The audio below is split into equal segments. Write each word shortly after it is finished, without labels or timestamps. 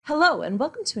Hello, and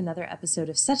welcome to another episode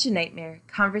of Such a Nightmare,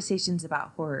 Conversations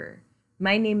About Horror.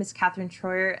 My name is Catherine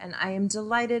Troyer, and I am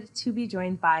delighted to be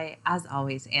joined by, as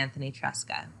always, Anthony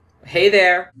Tresca. Hey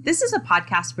there! This is a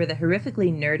podcast where the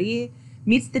horrifically nerdy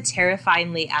meets the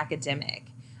terrifyingly academic,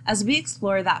 as we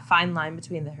explore that fine line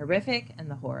between the horrific and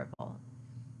the horrible.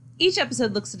 Each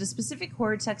episode looks at a specific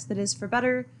horror text that is for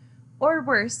better or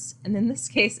worse, and in this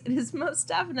case, it is most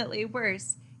definitely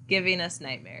worse, giving us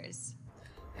nightmares.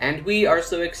 And we are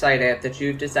so excited that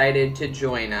you've decided to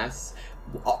join us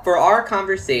for our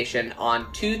conversation on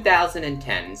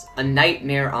 2010's A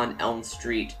Nightmare on Elm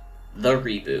Street, the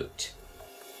reboot.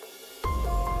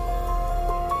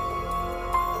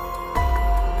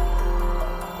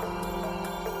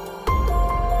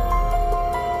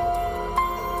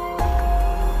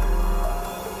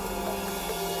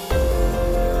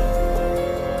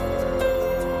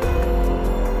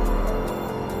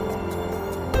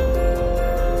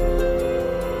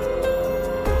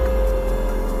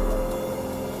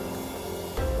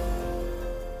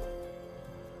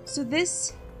 So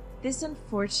this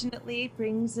unfortunately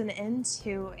brings an end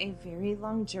to a very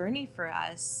long journey for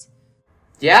us.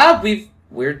 Yeah,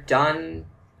 we're done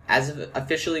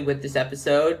officially with this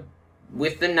episode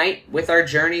with our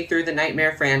journey through the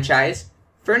Nightmare franchise.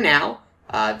 For now,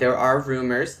 there are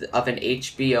rumors of an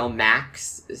HBO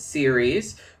Max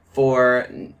series for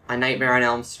A Nightmare on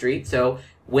Elm Street. So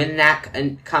when that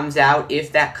comes out,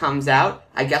 if that comes out,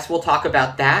 I guess we'll talk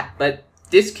about that. But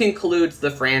this concludes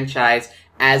the franchise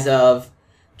as of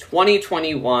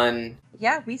 2021.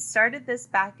 Yeah, we started this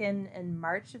back in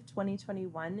March of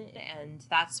 2021, and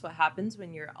that's what happens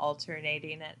when you're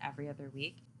alternating it every other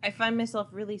week. I find myself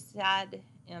really sad,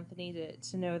 Anthony,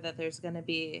 to know that there's going to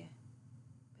be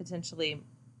potentially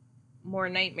more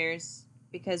nightmares,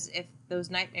 because if those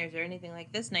nightmares are anything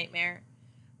like this nightmare,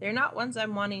 they're not ones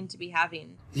I'm wanting to be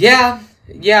having. Yeah,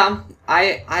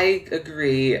 I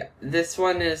agree. This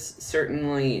one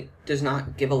certainly does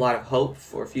not give a lot of hope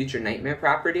for future Nightmare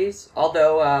properties.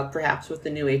 Although, perhaps with the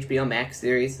new HBO Max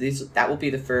series, that will be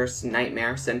the first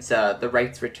Nightmare since the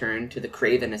rights return to the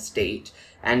Craven estate.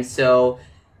 And so,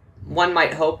 one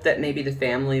might hope that maybe the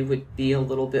family would be a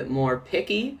little bit more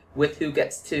picky with who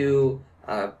gets to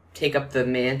take up the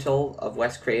mantle of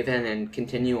Wes Craven and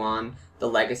continue on the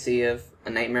legacy of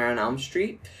A Nightmare on Elm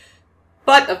Street.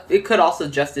 But it could also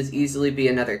just as easily be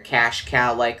another cash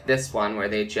cow like this one, where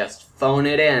they just phone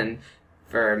it in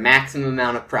for maximum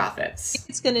amount of profits.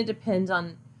 It's going to depend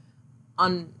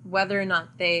on whether or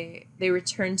not they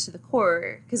return to the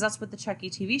core, because that's what the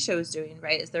Chucky TV show is doing,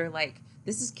 right? Is they're like,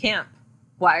 this is camp.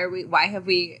 Why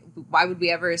would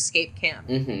we ever escape camp?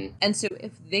 Mm-hmm. And so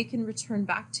if they can return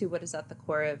back to what is at the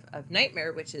core of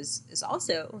Nightmare, which is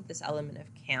also this element of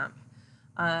camp,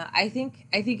 I think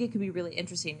it could be really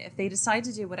interesting if they decide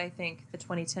to do what I think the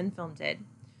 2010 film did,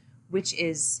 which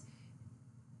is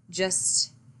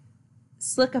just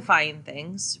slickifying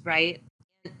things, right?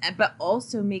 But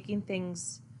also making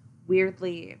things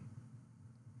weirdly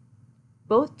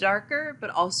both darker but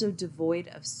also devoid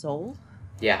of soul.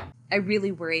 Yeah. I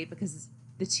really worry because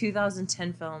the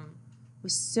 2010 film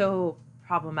was so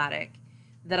problematic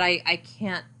that I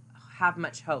can't have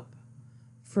much hope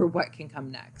for what can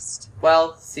come next.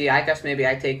 Well, see, I guess maybe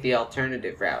I take the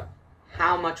alternative route.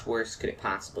 How much worse could it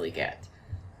possibly get?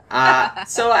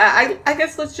 So I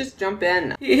guess let's just jump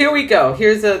in. Here we go.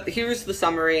 Here's the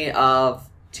summary of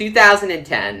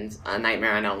 2010's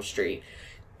Nightmare on Elm Street.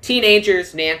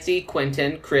 Teenagers Nancy,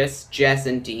 Quentin, Chris, Jess,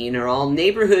 and Dean are all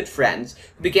neighborhood friends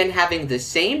who begin having the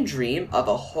same dream of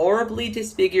a horribly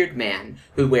disfigured man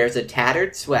who wears a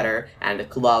tattered sweater and a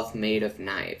glove made of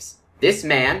knives. This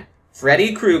man,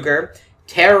 Freddy Krueger,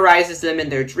 terrorizes them in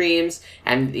their dreams,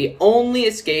 and the only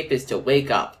escape is to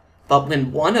wake up. But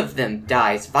when one of them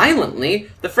dies violently,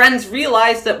 the friends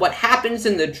realize that what happens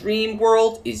in the dream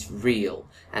world is real,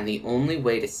 and the only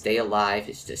way to stay alive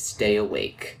is to stay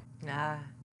awake.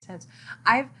 Sense.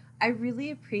 I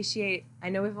really appreciate, I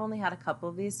know we've only had a couple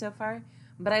of these so far,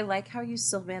 but I like how you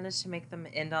still managed to make them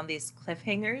end on these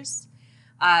cliffhangers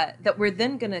that we're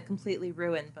then going to completely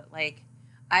ruin, but like,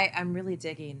 I'm really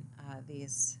digging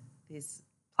these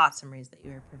plot summaries that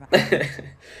you were providing.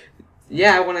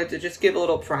 Yeah, I wanted to just give a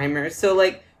little primer. So,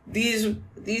 like,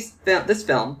 this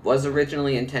film was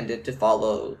originally intended to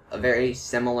follow a very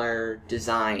similar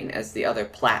design as the other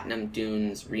Platinum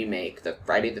Dunes remake, the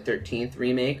Friday the 13th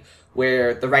remake,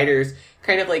 where the writers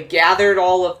kind of like gathered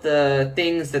all of the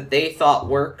things that they thought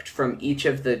worked from each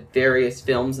of the various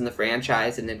films in the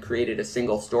franchise and then created a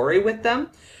single story with them.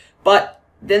 But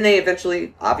then they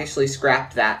eventually, obviously,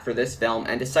 scrapped that for this film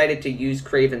and decided to use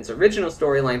Craven's original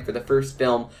storyline for the first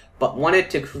film, but wanted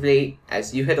to create,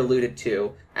 as you had alluded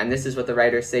to, and this is what the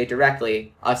writers say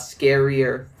directly, a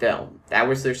scarier film. That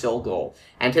was their sole goal.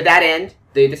 And to that end,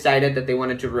 they decided that they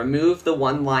wanted to remove the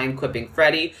one-line quipping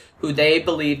Freddy, who they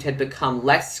believed had become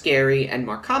less scary and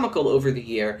more comical over the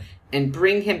year, and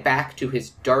bring him back to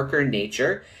his darker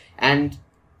nature. And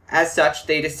as such,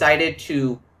 they decided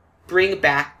to bring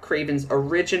back Craven's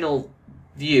original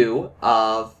view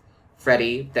of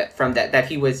Freddy, that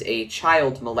he was a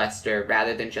child molester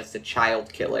rather than just a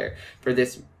child killer, for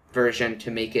this version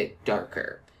to make it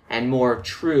darker and more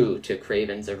true to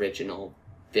Craven's original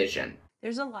vision.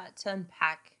 There's a lot to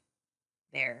unpack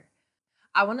there.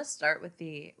 I want to start with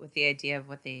the idea of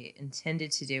what they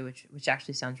intended to do, which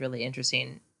actually sounds really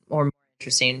interesting, or more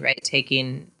interesting, right?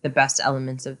 Taking the best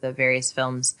elements of the various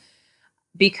films,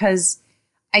 because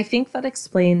I think that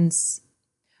explains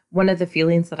one of the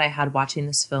feelings that I had watching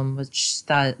this film, was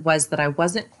that I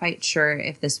wasn't quite sure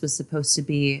if this was supposed to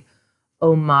be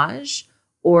homage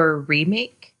or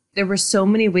remake. There were so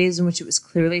many ways in which it was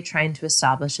clearly trying to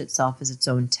establish itself as its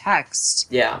own text.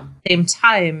 Yeah. At the same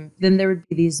time, then there would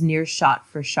be these near shot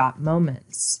for shot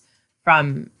moments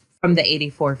from the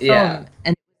 84 film. Yeah.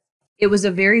 And it was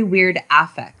a very weird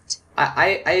affect.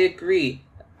 I agree.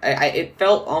 It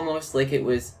felt almost like it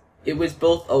was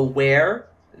both aware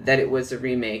that it was a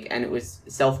remake, and it was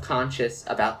self-conscious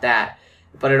about that,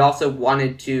 but it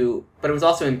was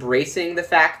also embracing the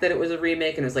fact that it was a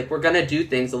remake, and it was like, we're gonna do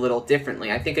things a little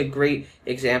differently. I think a great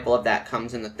example of that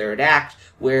comes in the third act,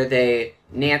 where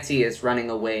Nancy is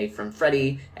running away from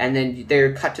Freddy, and then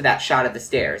they're cut to that shot of the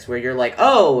stairs, where you're like,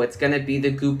 oh, it's gonna be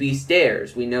the goopy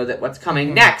stairs. We know that what's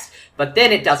coming next, but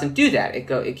then it doesn't do that.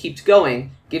 It keeps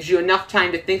going, gives you enough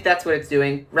time to think that's what it's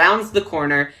doing, rounds the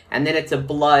corner, and then it's a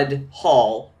blood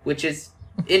hall, which is,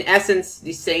 in essence,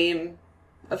 the same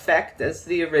effect as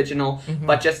the original,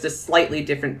 but just a slightly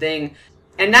different thing.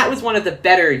 And that was one of the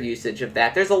better usage of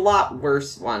that. There's a lot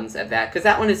worse ones of that, because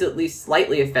that one is at least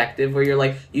slightly effective, where you're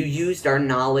like, you used our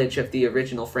knowledge of the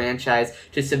original franchise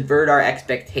to subvert our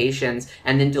expectations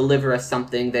and then deliver us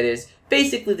something that is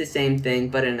basically the same thing,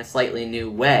 but in a slightly new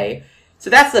way.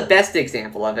 So that's the best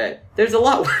example of it. There's a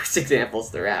lot worse examples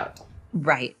throughout.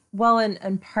 Right. Well,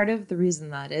 and part of the reason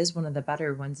that is one of the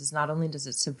better ones is not only does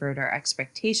it subvert our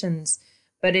expectations,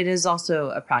 but it is also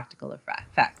a practical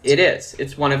effect. It is.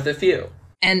 It's one of the few.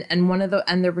 And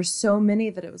there were so many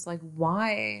that it was like,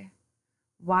 why,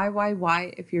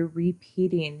 if you're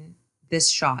repeating this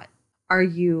shot, are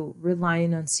you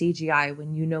relying on CGI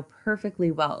when you know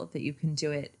perfectly well that you can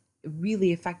do it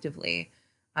really effectively,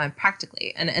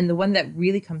 practically? And the one that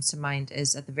really comes to mind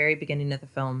is at the very beginning of the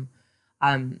film,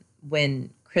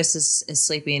 when Chris is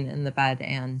sleeping in the bed,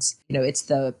 and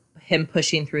it's him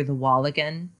pushing through the wall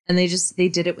again, and they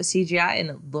did it with CGI, and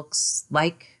it looks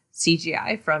like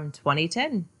CGI from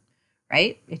 2010,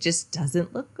 right? It just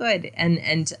doesn't look good,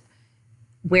 and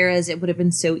whereas it would have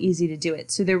been so easy to do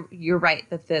it. So you're right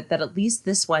that at least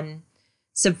this one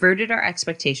subverted our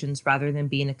expectations rather than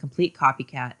being a complete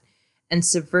copycat, and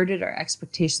subverted our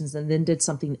expectations and then did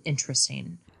something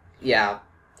interesting. Yeah,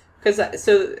 because that's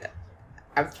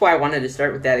why I wanted to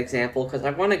start with that example, because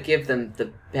I want to give them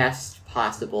the best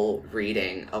possible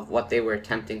reading of what they were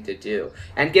attempting to do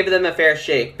and give them a fair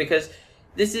shake, because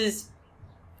it is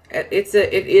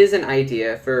an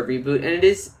idea for a reboot, and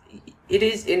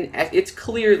it's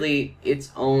clearly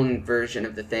its own version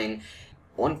of the thing.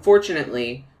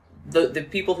 Unfortunately, the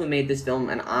people who made this film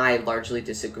and I largely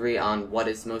disagree on what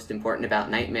is most important about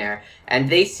Nightmare, and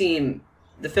the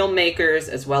filmmakers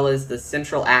as well as the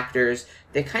central actors,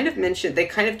 they kind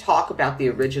of talk about the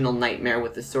original Nightmare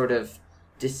with a sort of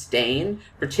disdain,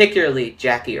 particularly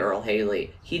Jackie Earle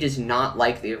Haley. He does not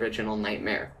like the original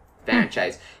Nightmare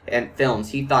franchise and films.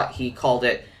 He called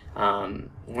it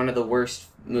one of the worst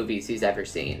movies he's ever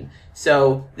seen.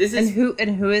 So this is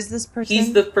and who is this person?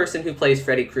 He's the person who plays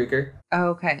Freddy Krueger. Oh,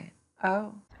 okay.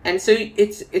 Oh. And so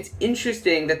it's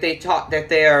interesting that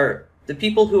the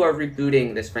people who are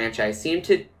rebooting this franchise seem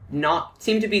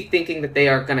to be thinking that they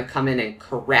are going to come in and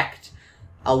correct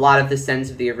a lot of the sins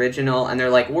of the original, and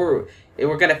they're like, we're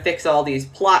going to fix all these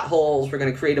plot holes, we're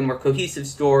going to create a more cohesive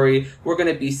story, we're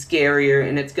going to be scarier,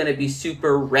 and it's going to be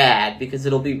super rad because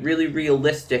it'll be really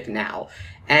realistic now.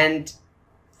 And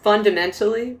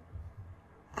fundamentally,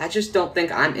 I just don't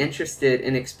think I'm interested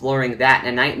in exploring that in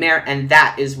a Nightmare, and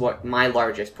that is what my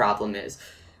largest problem is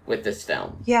with this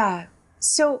film. Yeah.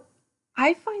 So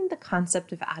I find the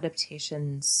concept of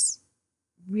adaptations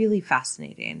really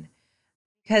fascinating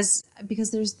because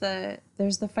there's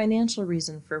the financial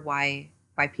reason for why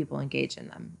people engage in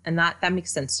them, and that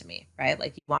makes sense to me, right?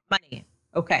 Like, you want money,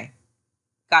 okay,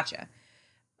 gotcha.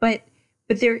 But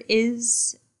there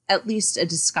is at least a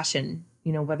discussion,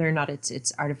 whether or not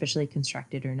it's artificially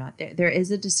constructed or not. There is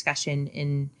a discussion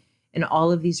in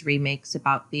all of these remakes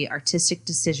about the artistic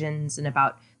decisions and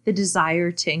about the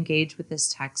desire to engage with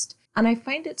this text. And I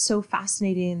find it so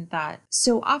fascinating that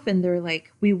so often they're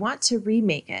like, we want to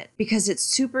remake it because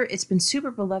it's been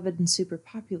super beloved and super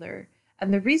popular.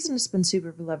 And the reason it's been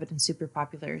super beloved and super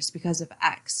popular is because of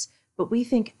X. But we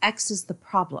think X is the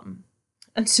problem.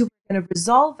 And so we're going to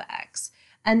resolve X.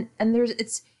 And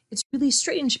it's really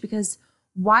strange because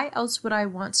why else would I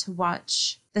want to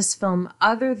watch this film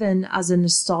other than as a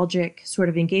nostalgic sort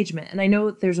of engagement? And I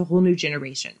know there's a whole new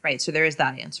generation, right? So there is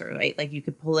that answer, right? Like you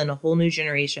could pull in a whole new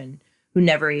generation who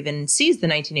never even sees the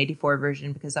 1984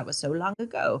 version because that was so long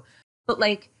ago. But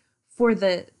like for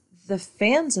the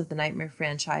fans of the Nightmare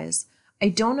franchise, I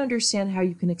don't understand how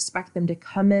you can expect them to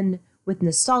come in with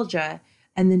nostalgia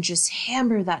and then just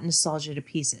hammer that nostalgia to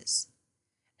pieces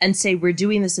and say, we're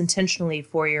doing this intentionally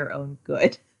for your own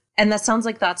good. And that sounds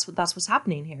like that's what's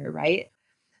happening here, right?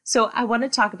 So I want to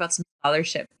talk about some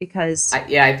scholarship because...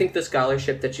 I think the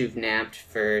scholarship that you've nabbed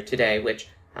for today, which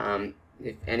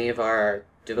if any of our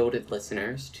devoted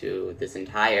listeners to this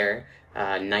entire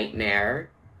Nightmare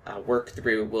work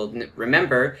through will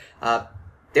remember,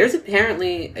 there's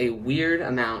apparently a weird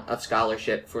amount of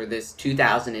scholarship for this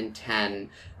 2010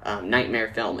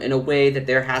 Nightmare film in a way that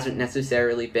there hasn't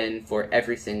necessarily been for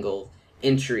every single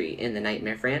entry in the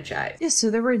Nightmare franchise. Yeah, so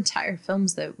there were entire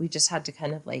films that we just had to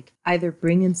kind of like either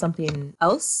bring in something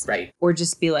else, right, or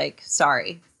just be like,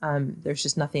 sorry, there's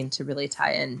just nothing to really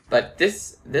tie in. But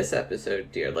this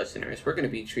episode, dear listeners, we're going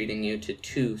to be treating you to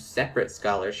 2 separate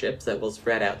scholarships that will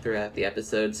spread out throughout the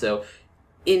episode, so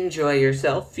enjoy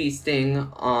yourself feasting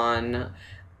on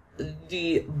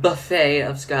the buffet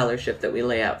of scholarship that we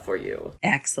lay out for you.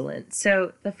 Excellent.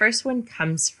 So the first one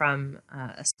comes from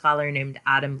a scholar named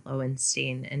Adam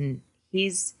Lowenstein, and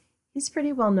he's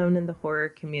pretty well known in the horror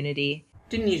community.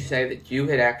 Didn't you say that you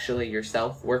had actually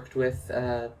yourself worked with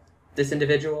this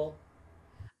individual?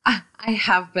 I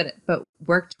have, but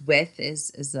worked with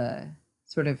is a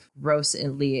sort of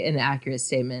grossly inaccurate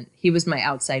statement. He was my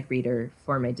outside reader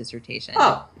for my dissertation.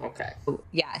 Oh, okay.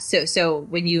 Yeah, so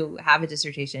when you have a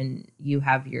dissertation, you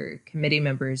have your committee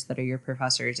members that are your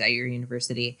professors at your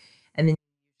university, and then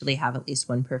you usually have at least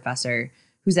one professor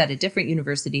who's at a different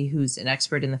university who's an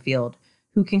expert in the field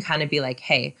who can kind of be like,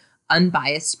 hey,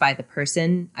 unbiased by the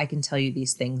person, I can tell you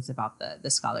these things about the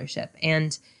scholarship.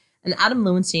 And Adam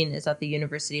Lowenstein is at the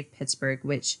University of Pittsburgh,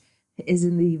 which is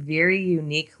in the very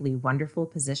uniquely wonderful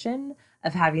position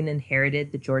of having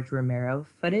inherited the George Romero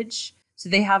footage. So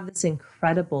they have this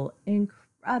incredible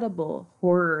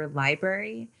horror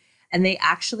library, and they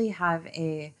actually have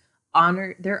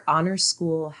their honor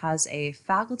school has a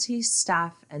faculty,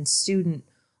 staff, and student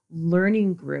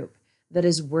learning group that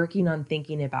is working on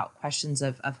thinking about questions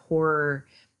of horror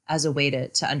as a way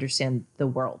to understand the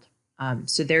world.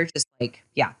 So they're just like,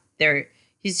 yeah,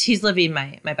 he's living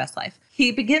my best life.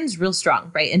 He begins real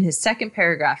strong, right? In his second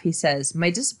paragraph, he says,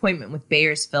 my disappointment with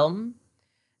Bayer's film.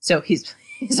 So he's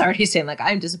already saying, like,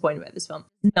 I'm disappointed by this film.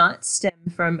 Does not stem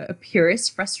from a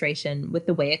purist frustration with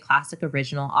the way a classic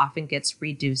original often gets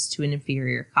reduced to an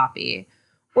inferior copy,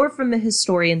 or from the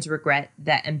historian's regret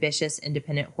that ambitious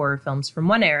independent horror films from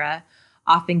one era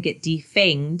often get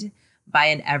defanged by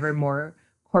an ever more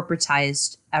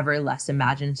corporatized, ever less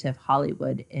imaginative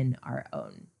Hollywood in our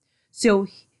own. So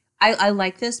I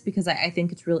like this because I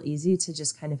think it's real easy to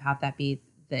just kind of have that be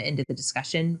the end of the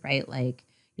discussion, right? Like,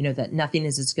 that nothing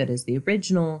is as good as the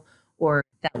original, or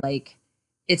that like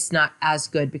it's not as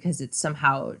good because it's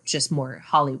somehow just more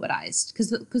Hollywoodized,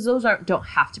 because those don't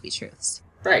have to be truths.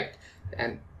 Right.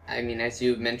 And I mean, as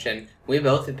you mentioned, we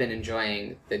both have been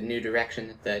enjoying the new direction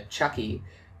that the Chucky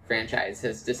franchise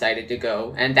has decided to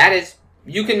go, and that is,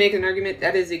 you can make an argument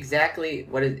that is exactly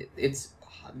what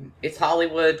it's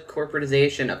Hollywood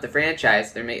corporatization of the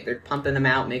franchise. They're pumping them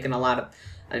out, making a lot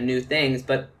of new things,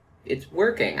 but it's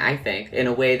working, I think, in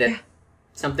a way that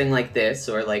something like this,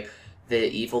 or like the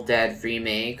Evil Dead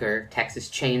remake or Texas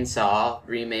Chainsaw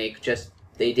remake, just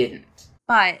they didn't.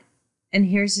 But, and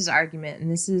here's his argument,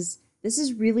 and this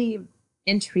is really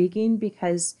intriguing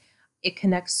because it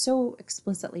connects so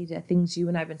explicitly to things you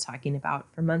and I've been talking about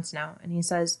for months now. And he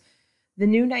says, the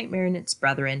new Nightmare and its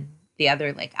brethren, the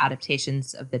other like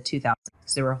adaptations of the 2000s,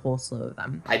 there were a whole slew of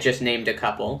them. I just named a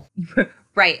couple.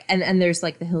 Right. And there's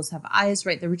like The Hills Have Eyes,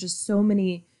 right? There were just so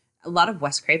many, a lot of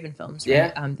Wes Craven films,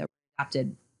 right? That were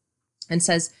adapted. And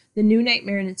says, the new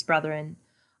Nightmare and its brethren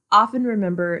often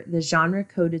remember the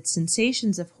genre-coded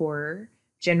sensations of horror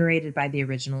generated by the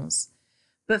originals,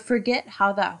 but forget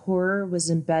how that horror was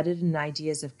embedded in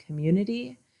ideas of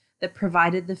community that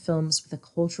provided the films with a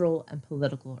cultural and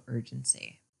political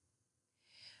urgency.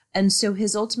 And so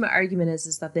his ultimate argument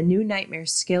is that the new Nightmare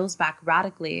scales back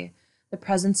radically the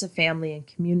presence of family and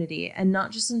community, and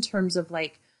not just in terms of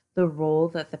like the role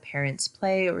that the parents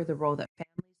play or the role that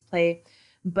families play,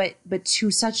 but to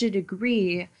such a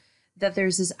degree that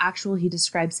there's this actual, he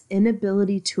describes,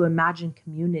 inability to imagine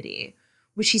community,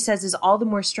 which he says is all the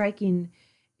more striking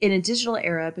in a digital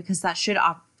era because that should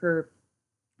offer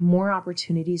more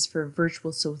opportunities for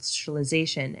virtual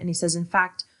socialization. And he says, in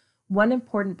fact, one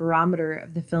important barometer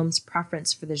of the film's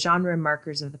preference for the genre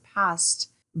markers of the past,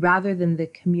 rather than the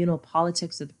communal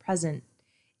politics of the present,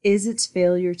 is its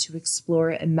failure to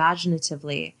explore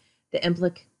imaginatively the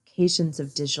implications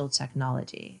of digital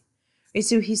technology. Right?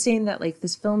 So he's saying that like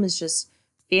this film is just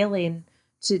failing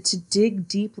to dig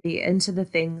deeply into the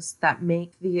things that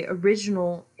make the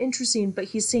original interesting, but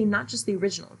he's saying not just the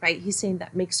original, right? He's saying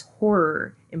that makes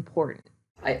horror important.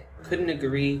 I couldn't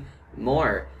agree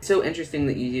more. It's so interesting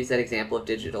that you use that example of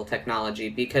digital technology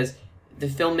because the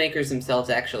filmmakers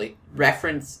themselves actually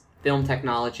reference film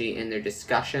technology in their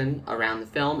discussion around the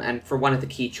film, and for one of the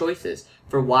key choices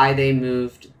for why they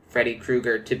moved Freddy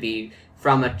Krueger to be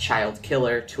from a child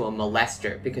killer to a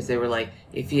molester, because they were like,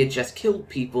 if he had just killed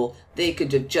people, they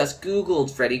could have just Googled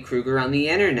Freddy Krueger on the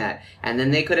internet, and then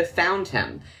they could have found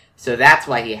him. So that's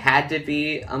why he had to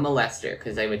be a molester,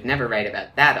 because they would never write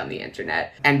about that on the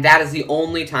internet. And that is the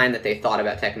only time that they thought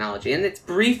about technology. And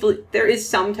there is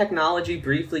some technology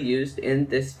briefly used in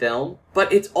this film,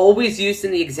 but it's always used in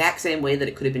the exact same way that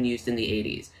it could have been used in the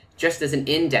 80s. Just as an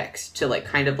index to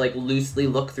kind of loosely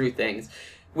look through things,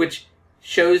 which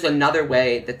shows another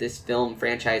way that this film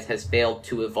franchise has failed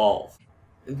to evolve.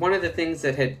 One of the things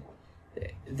that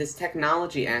this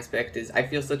technology aspect is, I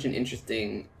feel, such an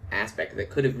interesting aspect that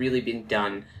could have really been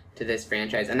done to this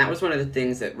franchise. And that was one of the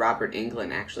things that Robert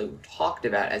Englund actually talked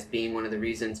about as being one of the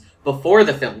reasons before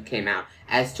the film came out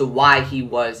as to why he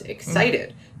was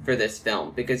excited for this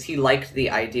film, because he liked the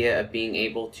idea of being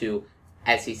able to,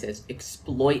 as he says,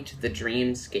 exploit the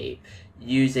dreamscape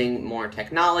using more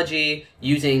technology,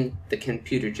 using the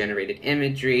computer-generated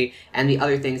imagery, and the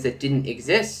other things that didn't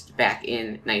exist back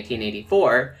in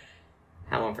 1984.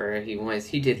 However,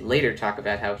 he did later talk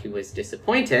about how he was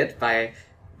disappointed by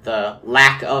the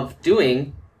lack of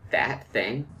doing that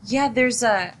thing. Yeah, there's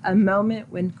a moment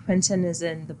when Quentin is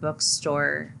in the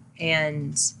bookstore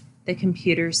and the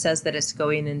computer says that it's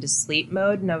going into sleep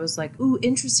mode, and I was like, ooh,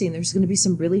 interesting. There's going to be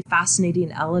some really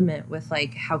fascinating element with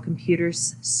how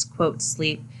computers quote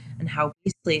sleep and how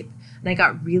we sleep. And I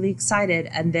got really excited,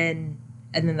 and then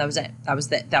that was it.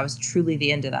 That was truly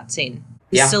the end of that scene.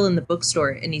 He's still in the bookstore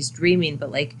and he's dreaming,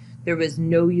 but there was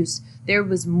no use. There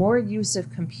was more use of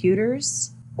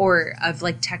computers or of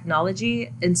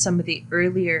technology in some of the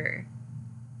earlier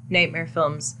Nightmare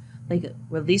films.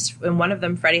 At least in one of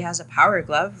them, Freddy has a power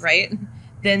glove, right?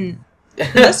 Than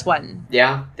this one.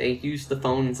 Yeah, they use the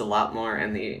phones a lot more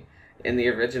in the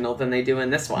original than they do in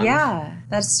this one. Yeah,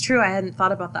 that's true. I hadn't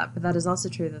thought about that, but that is also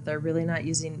true that they're really not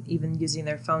using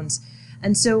their phones.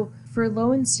 And so for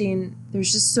Lowenstein,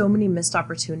 there's just so many missed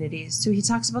opportunities. So he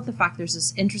talks about the fact there's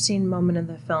this interesting moment in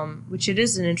the film, which it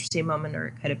is an interesting moment, or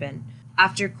it could have been,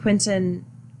 after Quentin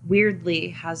weirdly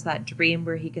has that dream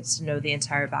where he gets to know the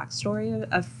entire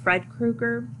backstory of Fred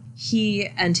Krueger. He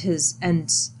and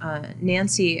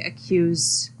Nancy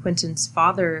accuse Quentin's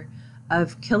father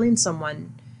of killing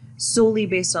someone solely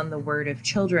based on the word of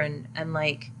children, and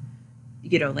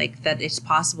that it's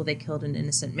possible they killed an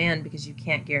innocent man because you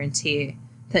can't guarantee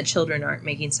that children aren't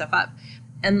making stuff up.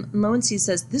 And Lowenstein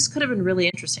says this could have been really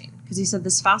interesting because he said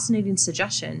this fascinating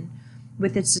suggestion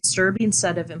with its disturbing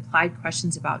set of implied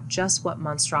questions about just what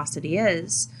monstrosity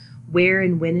is, where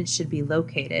and when it should be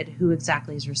located, who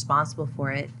exactly is responsible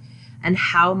for it, and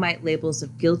how might labels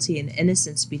of guilty and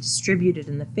innocence be distributed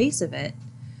in the face of it,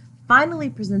 finally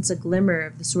presents a glimmer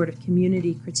of the sort of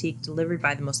community critique delivered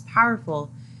by the most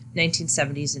powerful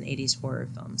 1970s and 80s horror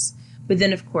films. But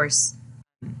then, of course,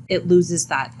 it loses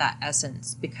that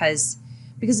essence because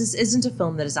this isn't a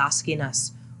film that is asking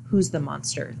us who's the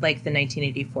monster like the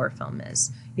 1984 film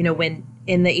is. When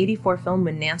in the 84 film,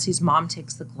 when Nancy's mom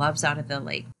takes the gloves out of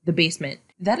the basement,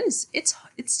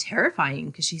 it's terrifying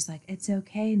because she's like, "It's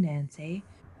okay, Nancy."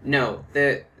 No,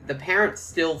 the parents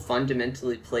still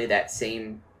fundamentally play that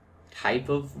same type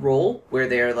of role where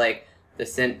they're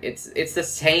it's the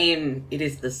same. It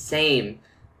is the same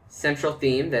central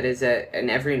theme that is in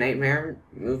every Nightmare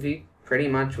movie, pretty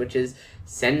much, which is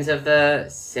sins of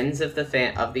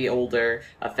the older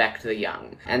affect the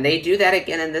young, and they do that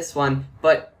again in this one,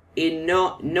 but in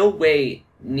no way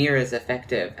near as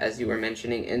effective as you were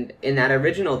mentioning in that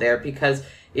original there, because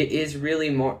it is really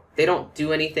more, they don't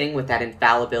do anything with that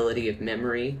infallibility of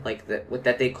memory like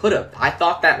that they could have. I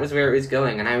thought that was where it was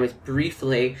going, and I was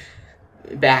briefly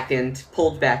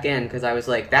pulled back in, because I was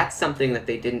like, that's something that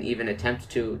they didn't even attempt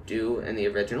to do in the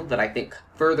original that I think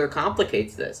further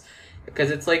complicates this.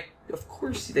 Because it's like, of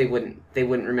course they wouldn't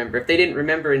remember. If they didn't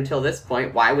remember until this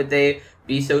point, why would they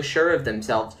be so sure of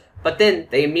themselves? But then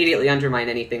they immediately undermine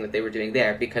anything that they were doing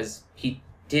there, because he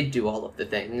did do all of the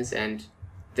things, and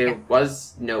there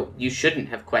was no, you shouldn't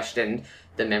have questioned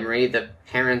the memory. The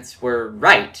parents were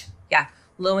right. Yeah.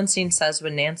 Lowenstein says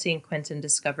when Nancy and Quentin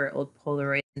discover old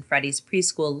Polaroids in Freddie's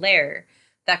preschool lair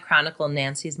that chronicle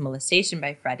Nancy's molestation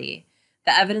by Freddie,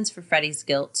 the evidence for Freddie's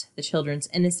guilt, the children's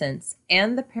innocence,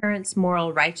 and the parents'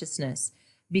 moral righteousness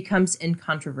becomes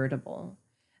incontrovertible.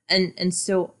 And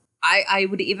so I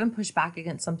would even push back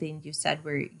against something you said,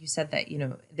 where you said that,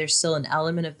 there's still an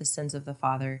element of the sins of the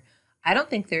father. I don't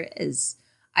think there is.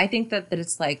 I think that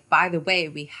it's like, by the way,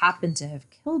 we happen to have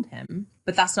killed him,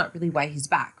 but that's not really why he's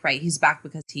back, right? He's back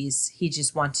because he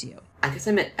just wants you. I guess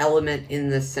I meant element in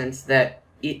the sense that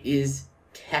it is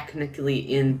technically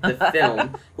in the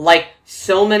film. Like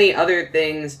so many other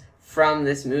things from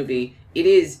this movie, it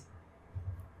is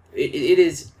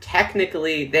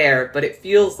technically there, but it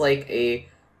feels like a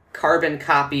carbon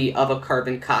copy of a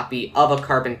carbon copy of a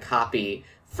carbon copy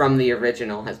from the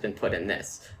original has been put in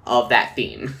this, of that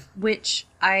theme. Which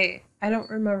I don't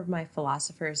remember my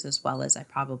philosophers as well as I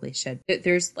probably should.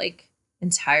 There's like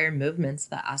entire movements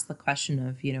that ask the question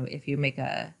of, if you make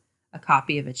a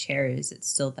copy of a chair, is it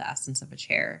still the essence of a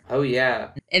chair? Oh,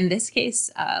 yeah. In this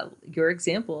case, your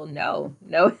example, no,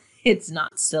 it's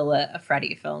not still a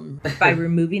Freddy film. By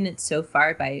removing it so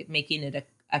far, by making it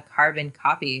a carbon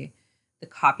copy, the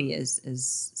copy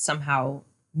is somehow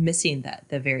missing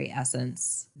the very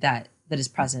essence that is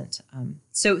present.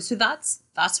 So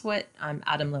that's what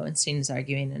Adam Lowenstein is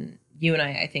arguing, and you and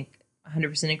I think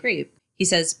 100% agree. He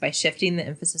says by shifting the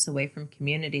emphasis away from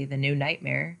community, the new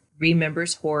nightmare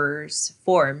remembers horror's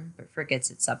form but forgets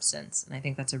its substance, and I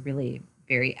think that's a really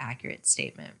very accurate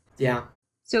statement. Yeah.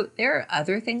 So there are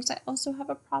other things I also have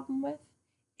a problem with,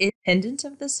 independent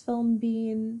of this film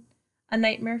being a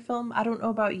nightmare film. I don't know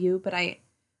about you, but I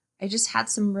just had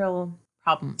some real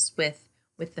problems with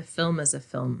the film as a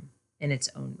film in its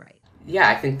own right. Yeah,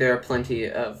 I think there are plenty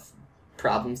of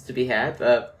problems to be had.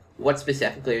 What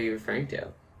specifically are you referring to?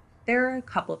 There are a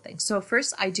couple of things. So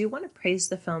first, I do want to praise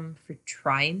the film for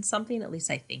trying something, at least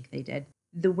I think they did.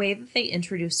 The way that they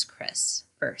introduced Chris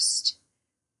first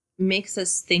makes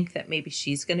us think that maybe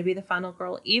she's going to be the final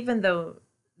girl, even though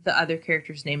the other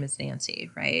character's name is Nancy,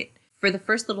 right? For the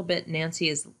first little bit, Nancy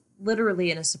is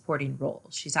literally in a supporting role.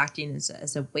 She's acting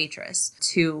as a waitress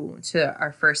to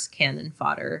our first cannon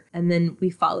fodder. And then we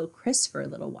follow Chris for a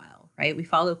little while, right? We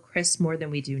follow Chris more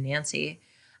than we do Nancy.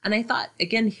 And I thought,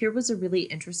 again, here was a really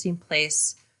interesting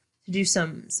place to do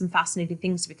some fascinating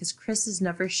things, because Chris is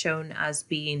never shown as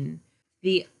being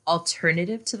the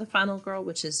alternative to the final girl,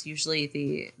 which is usually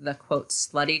the quote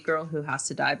slutty girl who has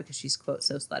to die because she's quote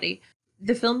so slutty.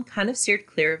 The film kind of steered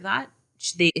clear of that.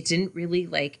 It didn't really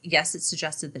yes, it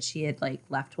suggested that she had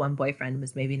left one boyfriend and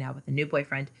was maybe now with a new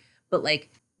boyfriend, but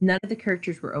none of the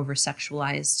characters were over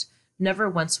sexualized. Never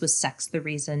once was sex the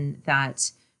reason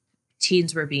that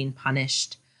teens were being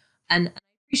punished. And I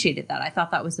appreciated that. I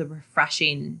thought that was a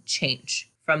refreshing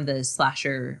change from the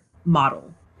slasher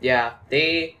model. Yeah,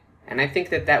 and I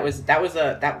think that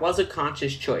was a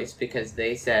conscious choice, because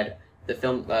they said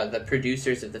the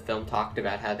producers of the film talked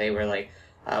about how they were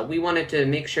we wanted to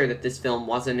make sure that this film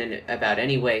wasn't about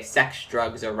any way sex,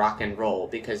 drugs, or rock and roll,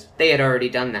 because they had already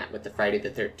done that with the Friday the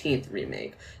 13th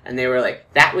remake. And they were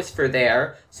like, that was for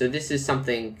there, so this is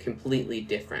something completely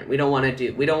different. We don't want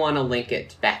to link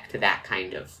it back to that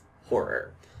kind of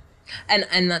horror.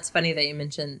 And that's funny that you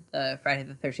mentioned the Friday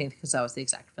the 13th, because that was the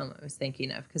exact film I was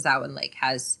thinking of, because that one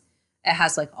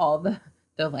has all the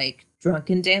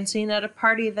drunken dancing at a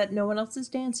party that no one else is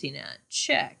dancing at.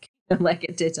 Check.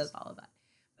 It does all of that.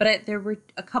 But there were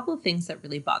a couple of things that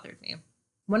really bothered me.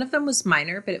 One of them was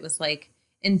minor, but it was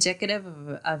indicative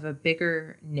of a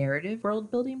bigger narrative world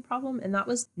building problem. And that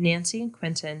was Nancy and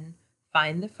Quentin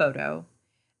find the photo,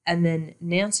 and then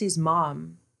Nancy's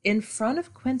mom in front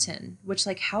of Quentin, which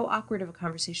how awkward of a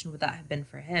conversation would that have been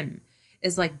for him,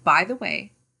 is by the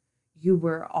way, you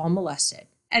were all molested.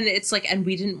 And it's and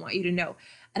we didn't want you to know.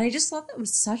 And I just thought that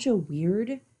was such a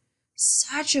weird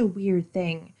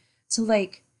thing to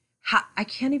I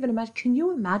can't even imagine. Can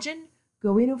you imagine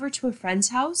going over to a friend's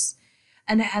house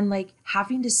and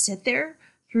having to sit there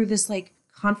through this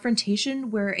confrontation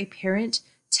where a parent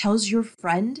tells your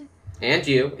friend and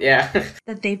you, yeah,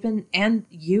 that and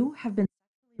you have been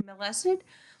sexually molested.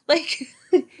 Like,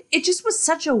 it just was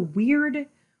such a weird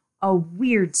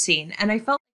scene. And I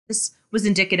felt like this was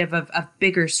indicative of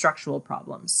bigger structural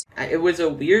problems. It was a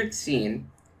weird scene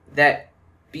that,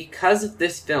 because of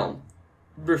this film,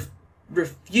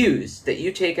 refused that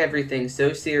you take everything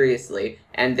so seriously,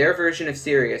 and their version of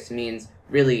serious means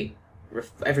really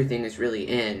everything is really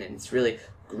in, and it's really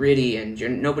gritty, and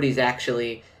nobody's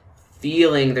actually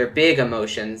feeling their big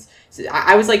emotions. So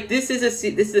I was like, the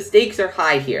stakes are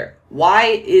high here. Why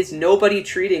is nobody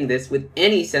treating this with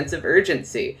any sense of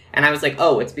urgency? And I was like,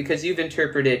 oh, it's because you've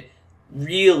interpreted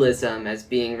realism as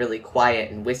being really quiet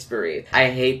and whispery.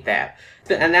 I hate that.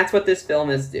 And that's what this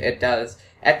film it does,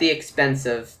 at the expense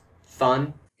of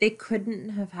fun. They couldn't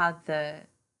have had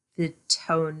the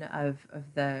tone of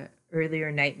the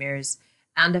earlier nightmares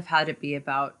and have had it be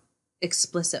about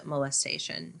explicit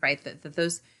molestation, right? That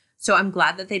those. So I'm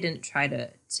glad that they didn't try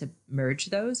to merge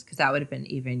those, because that would have been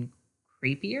even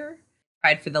creepier.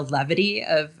 Tried for the levity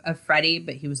of Freddy,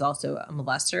 but he was also a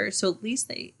molester. So at least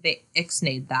they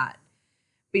ixnayed that.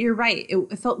 But you're right.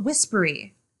 It felt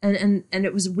whispery and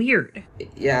it was weird.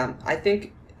 Yeah, I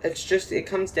think it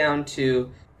comes down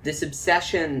to this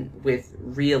obsession with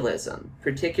realism,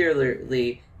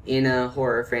 particularly in a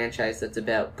horror franchise that's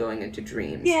about going into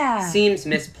dreams. Yeah. Seems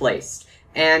misplaced.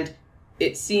 And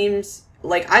it seems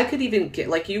like I could even get,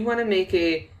 like, you're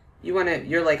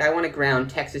like, I want to ground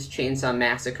Texas Chainsaw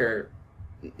Massacre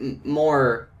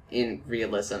more in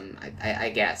realism, I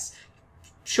guess.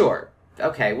 Sure.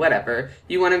 Okay, whatever.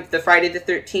 You want the Friday the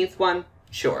 13th one?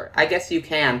 Sure. I guess you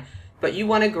can. But you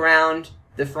want to ground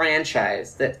the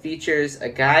franchise that features a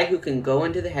guy who can go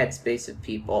into the headspace of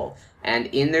people and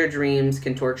in their dreams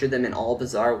can torture them in all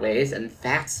bizarre ways, and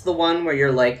that's the one where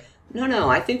you're like, no,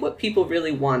 I think what people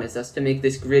really want is us to make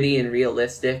this gritty and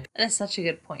realistic. That's such a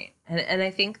good point. And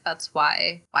I think that's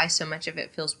why so much of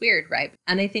it feels weird, right?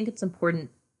 And I think it's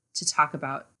important to talk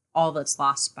about all that's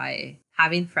lost by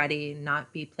having Freddy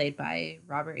not be played by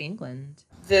Robert Englund.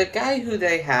 The guy who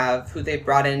they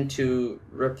brought in to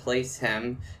replace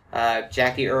him,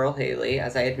 Jackie Earle Haley,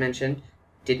 as I had mentioned,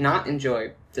 does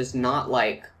not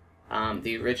like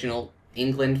the original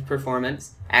Englund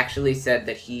performance, actually said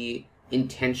that he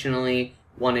intentionally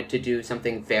wanted to do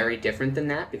something very different than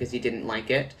that because he didn't like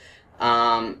it.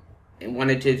 And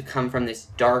wanted to come from this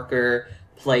darker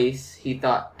place, he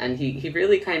thought, and he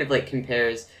really kind of like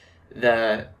compares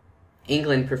the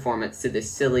Englund performance to this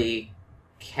silly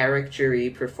character-y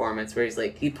performance where he's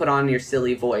like, he put on your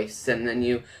silly voice and then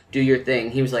you do your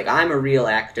thing. He was like, I'm a real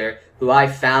actor who I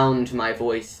found my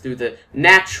voice through the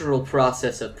natural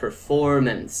process of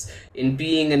performance in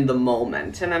being in the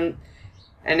moment. And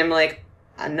I'm like,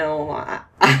 no,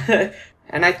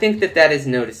 and I think that is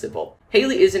noticeable.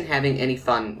 Haley isn't having any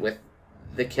fun with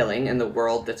the killing and the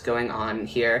world that's going on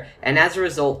here, and as a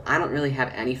result, I don't really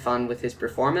have any fun with his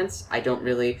performance.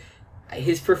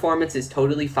 His performance is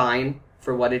totally fine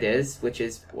for what it is, which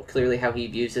is clearly how he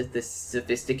views it, this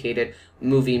sophisticated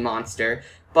movie monster,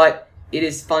 but it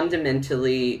is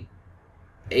fundamentally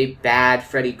a bad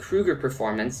Freddy Krueger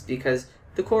performance, because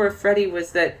the core of Freddy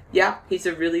was that, yeah, he's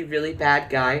a really, really bad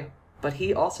guy, but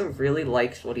he also really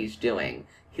likes what he's doing.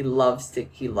 He loves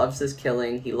his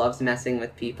killing, he loves messing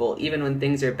with people, even when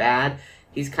things are bad,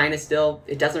 he's kind of still,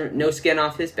 no skin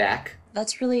off his back.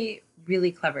 That's really,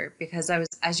 really clever, because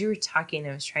as you were talking,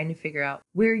 I was trying to figure out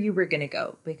where you were going to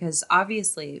go, because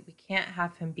obviously we can't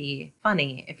have him be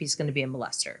funny if he's going to be a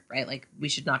molester, right? Like, we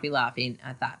should not be laughing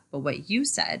at that. But what you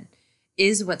said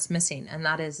is what's missing, and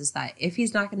that is that if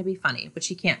he's not going to be funny, which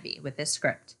he can't be with this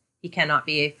script, he cannot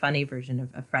be a funny version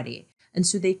of Freddy. And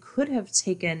so they could have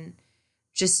taken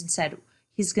just and said,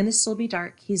 he's going to still be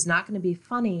dark, he's not going to be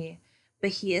funny, but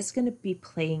he is going to be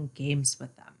playing games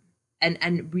with them.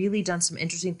 And really done some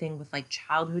interesting thing with like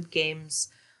childhood games,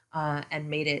 and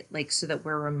made it like so that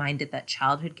we're reminded that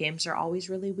childhood games are always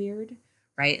really weird,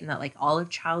 right? And that like all of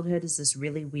childhood is this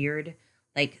really weird,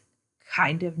 like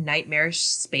kind of nightmarish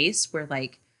space where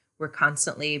like we're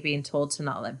constantly being told to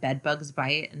not let bed bugs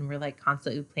bite, and we're like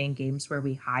constantly playing games where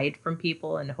we hide from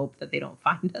people and hope that they don't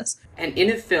find us. And in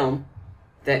a film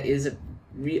that is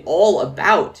all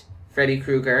about Freddy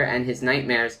Krueger and his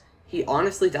nightmares, he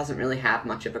honestly doesn't really have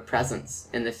much of a presence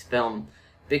in this film,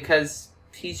 because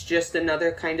he's just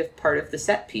another kind of part of the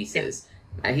set pieces.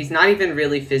 Yeah. He's not even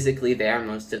really physically there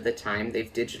most of the time.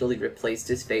 They've digitally replaced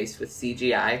his face with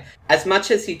CGI. As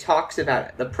much as he talks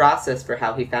about the process for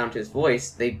how he found his voice,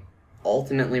 they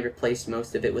ultimately replaced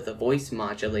most of it with a voice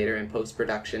modulator in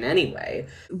post-production anyway.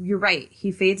 You're right.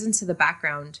 He fades into the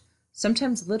background,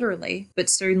 sometimes literally, but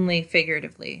certainly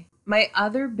figuratively. My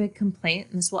other big complaint,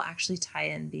 and this will actually tie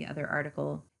in the other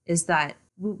article, is that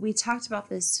we talked about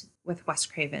this with Wes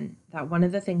Craven, that one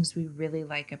of the things we really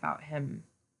like about him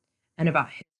and about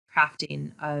his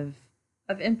crafting of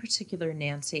in particular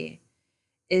Nancy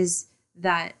is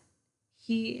that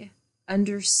he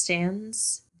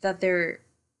understands that there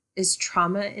is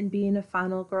trauma in being a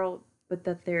final girl, but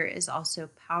that there is also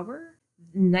power.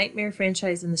 Nightmare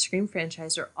franchise and the Scream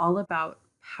franchise are all about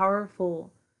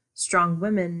powerful, strong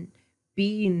women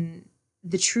being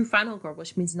the true final girl,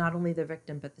 which means not only the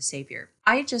victim, but the savior.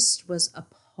 I just was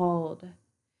appalled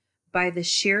by the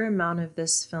sheer amount of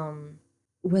this film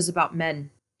was about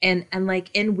men and like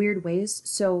in weird ways.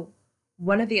 So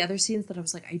one of the other scenes that I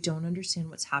was like, I don't understand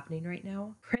what's happening right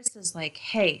now. Chris is like,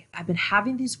 hey, I've been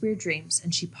having these weird dreams.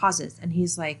 And she pauses and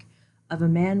he's like, of a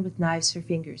man with knives for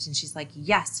fingers. And she's like,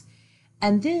 yes.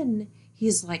 And then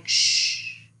he's like,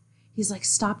 shh. He's like,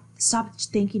 stop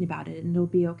thinking about it and it'll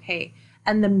be okay.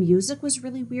 And the music was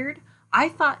really weird. I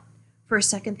thought for a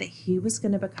second that he was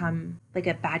going to become like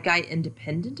a bad guy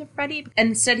independent of Freddy. And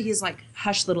instead he's like,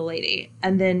 hush, little lady.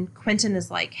 And then Quentin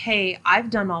is like, hey, I've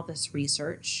done all this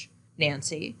research,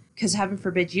 Nancy, because heaven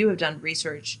forbid you have done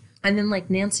research. And then like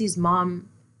Nancy's mom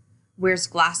wears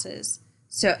glasses.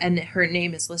 So, and her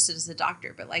name is listed as a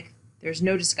doctor, but like there's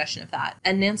no discussion of that.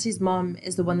 And Nancy's mom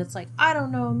is the one that's like, I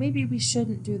don't know, maybe we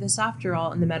shouldn't do this after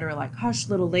all. And the men are like, hush,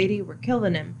 little lady, we're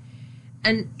killing him.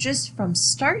 And just from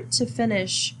start to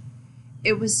finish,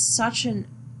 it was such an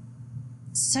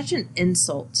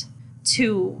insult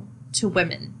to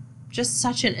women. Just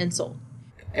such an insult.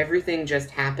 Everything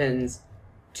just happens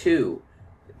to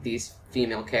these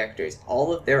female characters.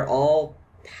 They're all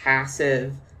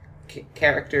passive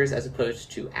characters as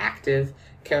opposed to active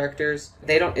characters.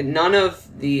 None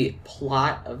of the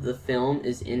plot of the film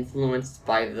is influenced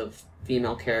by the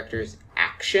female characters'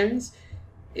 actions.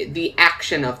 The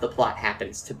action of the plot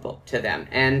happens to them.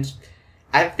 And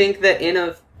I think that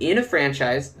in a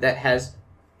franchise that has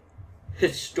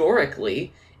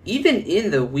historically, even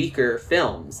in the weaker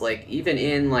films, like even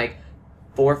in like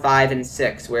 4, 5, and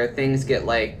 6, where things get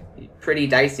like pretty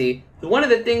dicey, one of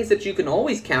the things that you can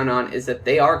always count on is that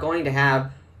they are going to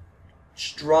have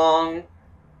strong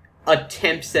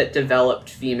attempts at developed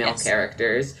female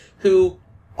characters who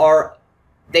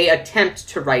they attempt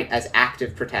to write as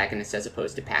active protagonists as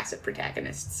opposed to passive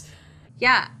protagonists.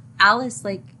 Yeah, Alice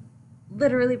like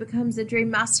literally becomes a dream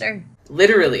master.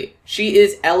 Literally. She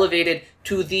is elevated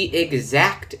to the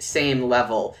exact same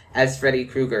level as Freddy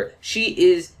Krueger.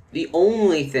 She is the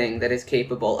only thing that is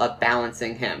capable of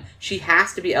balancing him. She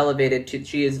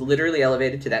is literally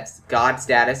elevated to that god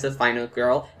status of final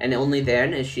girl, and only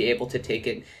then is she able to take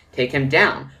him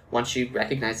down, once she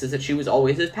recognizes that she was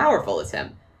always as powerful as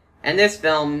him. And this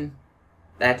film,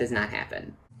 that does not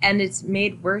happen. And it's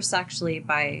made worse, actually,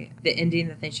 by the ending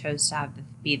that they chose to have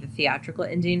be the theatrical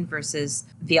ending versus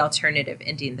the alternative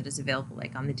ending that is available,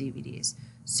 like, on the DVDs.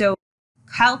 So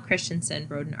Kyle Christensen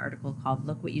wrote an article called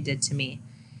Look What You Did to Me.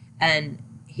 And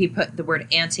he put the word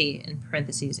anti in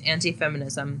parentheses,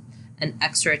 anti-feminism, and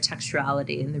extra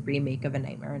textuality in the remake of A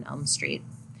Nightmare on Elm Street.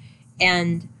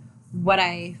 And what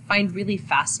I find really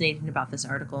fascinating about this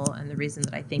article, and the reason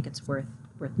that I think it's worth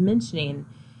mentioning,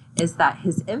 is that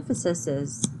his emphasis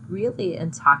is really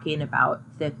in talking about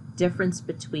the difference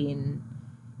between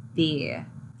the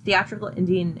theatrical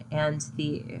ending and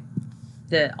the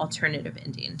alternative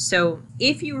ending. So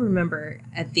if you remember,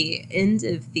 at the end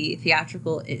of the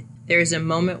theatrical, there's a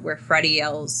moment where Freddy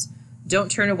yells,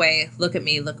 "Don't turn away, look at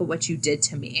me, look at what you did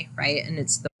to me," right? And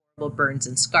it's the horrible burns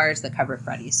and scars that cover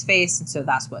Freddy's face, and so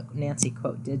that's what Nancy,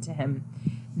 quote, did to him.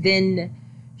 Then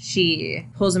she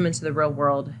pulls him into the real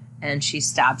world, and she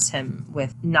stabs him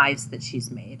with knives that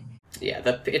she's made. Yeah,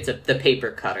 the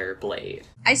paper cutter blade.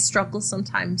 I struggle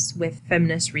sometimes with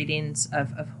feminist readings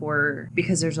of horror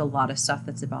because there's a lot of stuff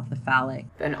that's about the phallic.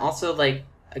 And also, like,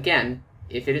 again,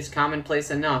 if it is commonplace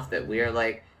enough that we are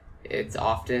like,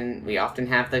 we often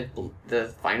have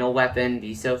the final weapon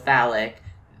be so phallic,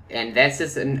 and that's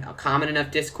just a common enough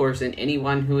discourse in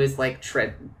anyone who is like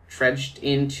trudged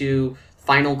into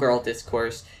final girl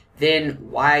discourse, then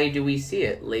why do we see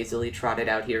it lazily trotted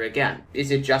out here again?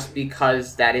 Is it just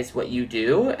because that is what you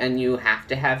do, and you have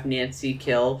to have Nancy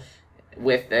kill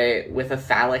with a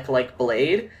phallic-like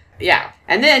blade? Yeah.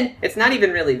 And then, it's not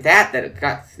even really that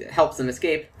helps them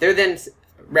escape. They're then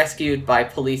rescued by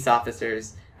police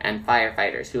officers and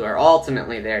firefighters, who are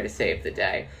ultimately there to save the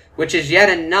day. Which is yet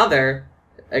another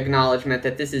acknowledgement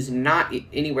that this is not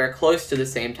anywhere close to the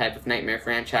same type of Nightmare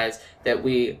franchise that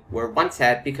we were once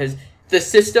had, because the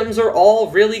systems are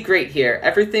all really great here.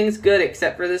 Everything's good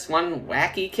except for this one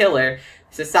wacky killer.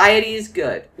 Society is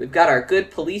good. We've got our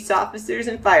good police officers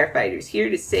and firefighters here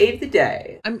to save the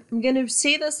day. I'm going to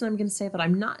say this, and I'm going to say that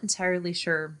I'm not entirely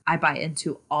sure I buy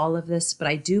into all of this, but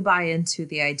I do buy into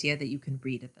the idea that you can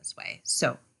read it this way.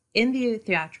 So in the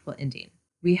theatrical ending,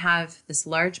 we have this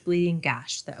large bleeding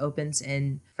gash that opens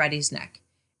in Freddy's neck.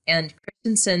 And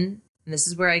Christensen, and this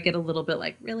is where I get a little bit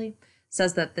like, really,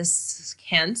 says that this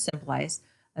can symbolize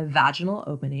a vaginal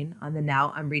opening on the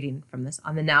now, I'm reading from this,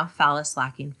 on the now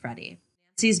phallus-lacking Freddy.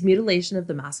 Nancy's mutilation of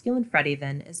the masculine Freddy,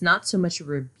 then, is not so much a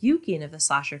rebuking of the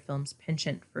slasher film's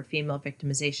penchant for female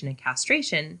victimization and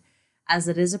castration, as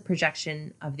it is a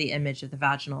projection of the image of the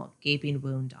vaginal gaping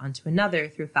wound onto another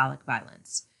through phallic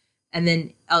violence. And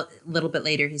then a little bit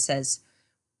later he says,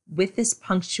 with this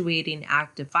punctuating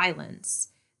act of violence,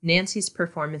 Nancy's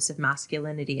performance of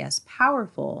masculinity as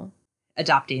powerful,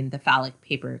 adopting the phallic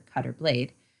paper cutter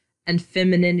blade, and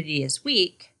femininity as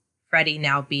weak, Freddy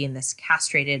now being this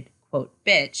castrated, quote,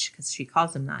 bitch, because she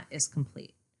calls him that, is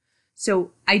complete.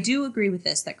 So I do agree with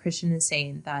this, that Christian is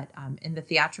saying that in the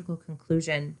theatrical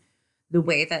conclusion, the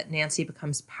way that Nancy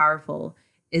becomes powerful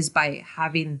is by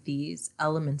having these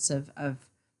elements of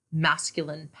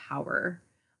masculine power,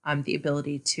 the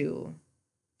ability to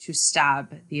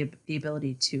stab, the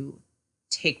ability to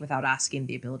take without asking,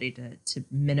 the ability to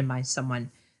minimize someone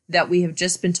that we have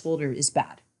just been told is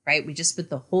bad, right? We just spent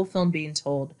the whole film being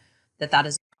told that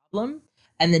is a problem.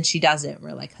 And then she does it, and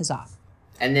we're like, huzzah.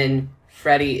 And then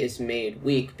Freddy is made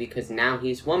weak because now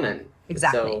he's woman.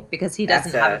 Exactly, so because he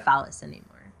doesn't have a phallus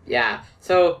anymore. Yeah,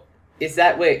 so is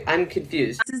that, wait, I'm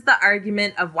confused. This is the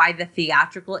argument of why the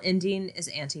theatrical ending is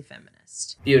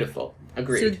anti-feminist. Beautiful,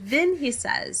 agreed. So then he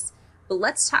says, but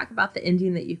let's talk about the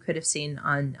ending that you could have seen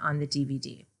on the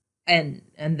DVD and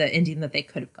the ending that they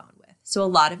could have gone with. So a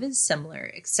lot of it is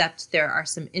similar, except there are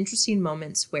some interesting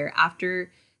moments where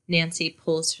after Nancy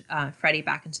pulls Freddy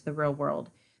back into the real world,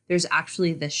 there's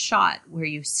actually this shot where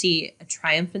you see a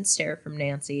triumphant stare from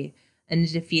Nancy and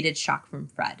a defeated shock from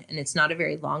Fred. And it's not a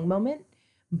very long moment,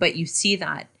 but you see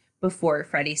that before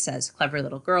Freddy says, clever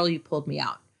little girl, you pulled me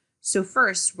out. So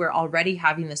first, we're already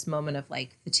having this moment of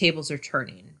like, the tables are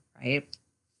turning, right?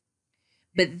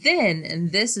 But then,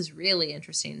 and this is really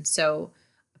interesting. So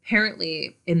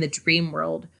apparently in the dream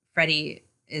world, Freddy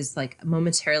is like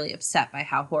momentarily upset by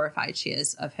how horrified she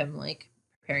is of him like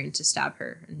preparing to stab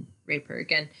her and rape her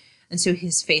again. And so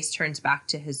his face turns back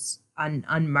to his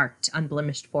unmarked,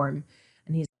 unblemished form.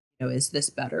 And he's like, is this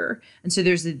better? And so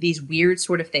there's these weird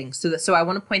sort of things. So I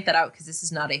want to point that out because this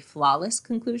is not a flawless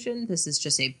conclusion. This is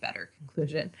just a better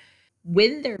conclusion.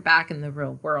 When they're back in the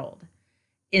real world,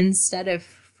 instead of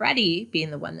Freddy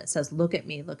being the one that says, look at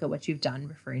me, look at what you've done,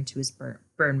 referring to his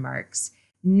burn marks,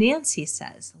 Nancy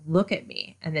says, look at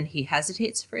me. And then he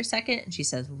hesitates for a second and she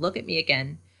says, look at me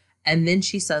again. And then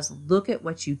she says, look at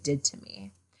what you did to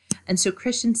me. And so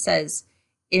Christian says,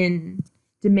 in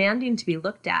demanding to be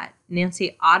looked at,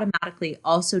 Nancy automatically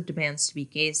also demands to be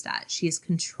gazed at. She is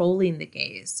controlling the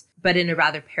gaze, but in a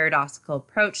rather paradoxical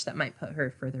approach that might put her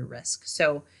at further risk.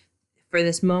 So for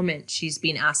this moment, she's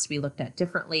being asked to be looked at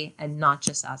differently and not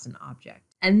just as an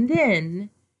object. And then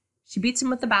she beats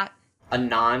him with the bat. A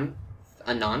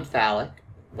non-phallic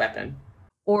weapon.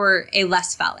 Or a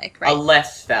less phallic, right? A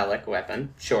less phallic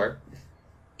weapon, sure.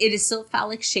 It is still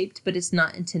phallic shaped, but it's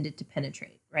not intended to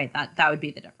penetrate, right? That would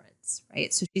be the difference,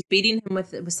 right? So she's beating him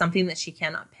with something that she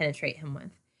cannot penetrate him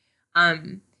with.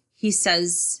 He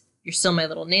says, you're still my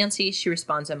little Nancy. She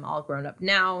responds, I'm all grown up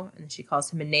now. And she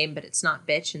calls him a name, but it's not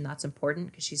bitch. And that's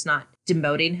important because she's not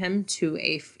demoting him to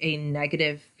a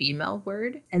negative female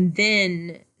word. And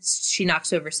then she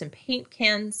knocks over some paint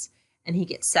cans and he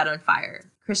gets set on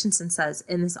fire. Christensen says,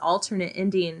 in this alternate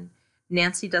ending,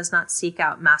 Nancy does not seek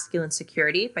out masculine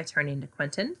security by turning to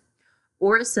Quentin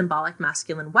or a symbolic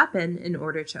masculine weapon in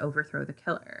order to overthrow the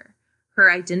killer.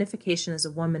 Her identification as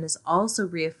a woman is also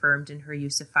reaffirmed in her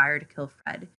use of fire to kill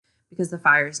Fred, because the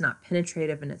fire is not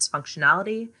penetrative in its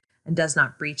functionality and does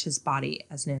not breach his body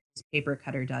as Nancy's paper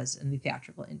cutter does in the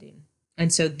theatrical ending.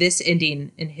 And so this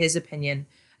ending, in his opinion,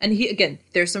 and he, again,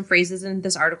 there's some phrases in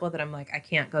this article that I'm like, I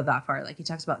can't go that far. Like he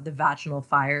talks about the vaginal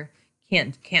fire.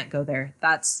 Can't go there.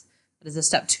 That is a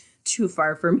step too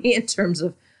far for me in terms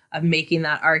of making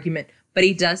that argument. But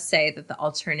he does say that the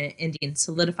alternate ending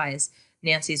solidifies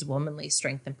Nancy's womanly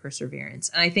strength and perseverance.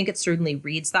 And I think it certainly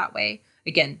reads that way.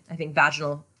 Again, I think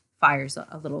vaginal fire's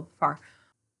a little far.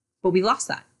 But we lost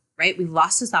that, right? We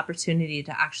lost this opportunity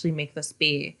to actually make this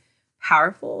be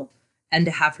powerful and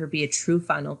to have her be a true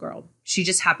final girl. She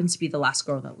just happens to be the last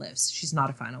girl that lives. She's not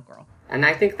a final girl. And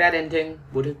I think that ending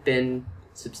would have been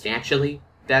substantially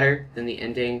better than the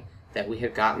ending that we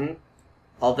have gotten.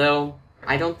 Although,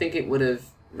 I don't think it would have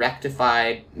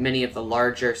rectified many of the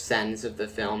larger sins of the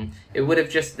film. It would have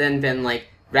just then been like,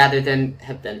 rather than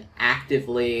have been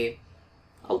actively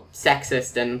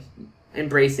sexist and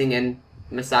embracing and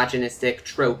misogynistic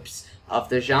tropes of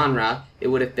the genre, it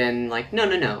would have been like,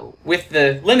 no. With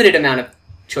the limited amount of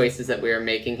choices that we are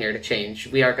making here to change,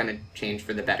 we are going to change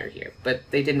for the better here. But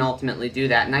they didn't ultimately do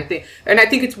that, and I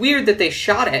think it's weird that they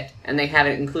shot it and they had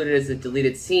it included as a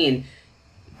deleted scene.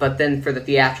 But then for the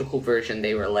theatrical version,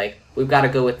 they were like, we've got to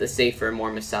go with the safer,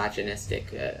 more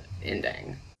misogynistic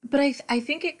ending. But I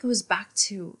think it goes back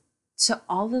to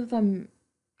all of them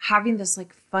having this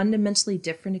like fundamentally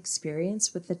different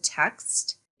experience with the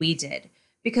text we did.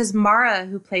 Because Mara,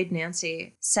 who played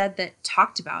Nancy,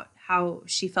 talked about how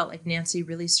she felt like Nancy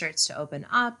really starts to open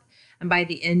up. And by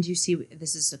the end, you see,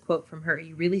 this is a quote from her,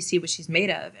 you really see what she's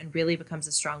made of and really becomes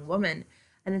a strong woman.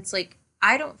 And it's like,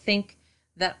 I don't think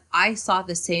that I saw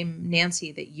the same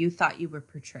Nancy that you thought you were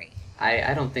portraying.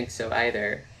 I don't think so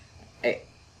either. I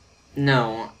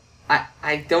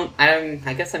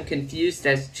guess I'm confused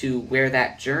as to where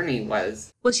that journey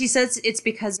was. Well, she says it's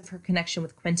because of her connection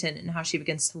with Quentin and how she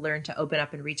begins to learn to open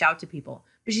up and reach out to people.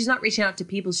 But she's not reaching out to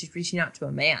people, she's reaching out to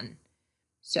a man.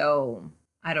 So,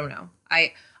 I don't know.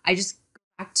 I just go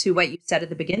back to what you said at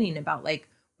the beginning about like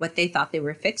what they thought they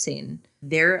were fixing.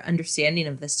 Their understanding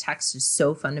of this text is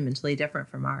so fundamentally different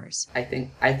from ours. I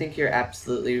think you're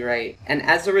absolutely right. And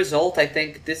as a result, I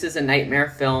think this is a Nightmare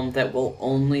film that will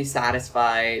only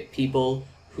satisfy people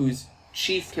whose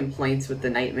chief complaints with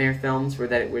the Nightmare films were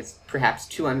that it was perhaps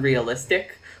too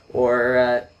unrealistic,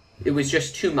 or it was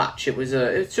just too much.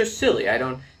 It's just silly. I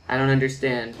don't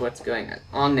understand what's going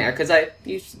on there, because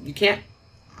you can't.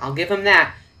 I'll give him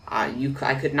that.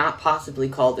 I could not possibly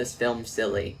call this film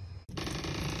silly.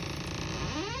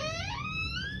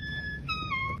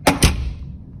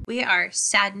 We are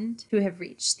saddened to have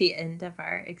reached the end of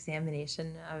our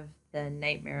examination of the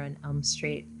Nightmare on Elm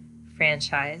Street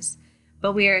franchise,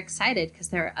 but we are excited because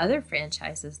there are other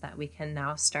franchises that we can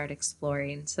now start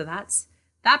exploring. So that's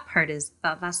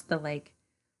the like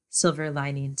silver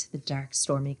lining to the dark,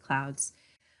 stormy clouds.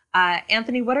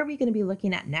 Anthony, what are we going to be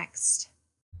looking at next?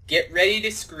 Get ready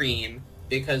to scream,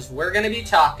 because we're going to be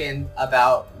talking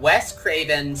about Wes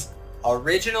Craven's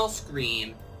original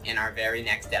Scream in our very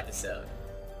next episode.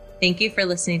 Thank you for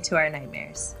listening to our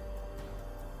nightmares.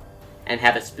 And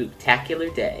have a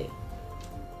spooktacular day.